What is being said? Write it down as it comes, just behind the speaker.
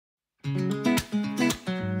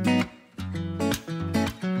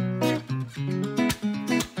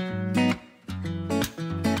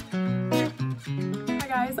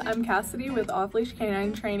I'm Cassidy with Off Leash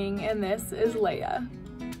Canine Training, and this is Leia.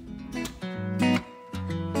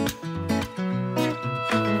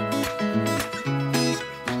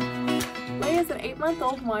 Leia is an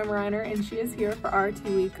 8-month-old Weimaraner, and she is here for our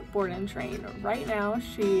 2-week board and train. Right now,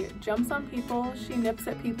 she jumps on people, she nips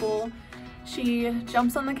at people, she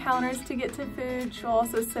jumps on the counters to get to food. She'll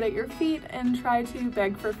also sit at your feet and try to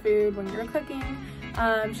beg for food when you're cooking.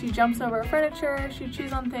 She jumps over furniture, she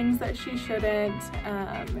chews on things that she shouldn't,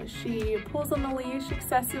 she pulls on the leash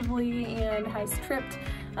excessively and has tripped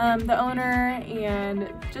the owner,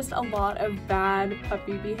 and just a lot of bad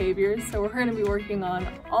puppy behaviors. So we're going to be working on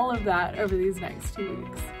all of that over these next 2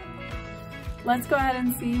 weeks. Let's go ahead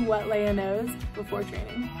and see what Leia knows before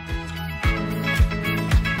training.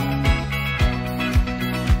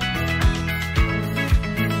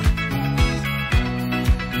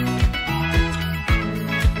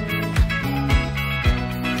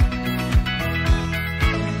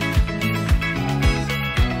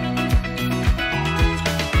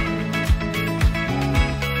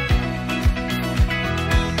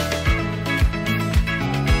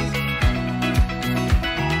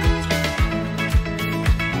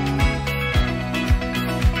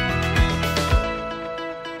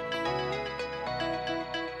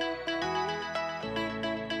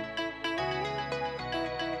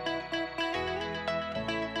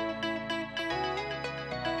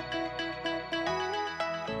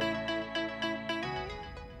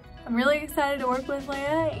 I'm really excited to work with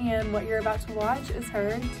Leia, and what you're about to watch is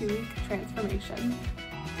her 2-week transformation.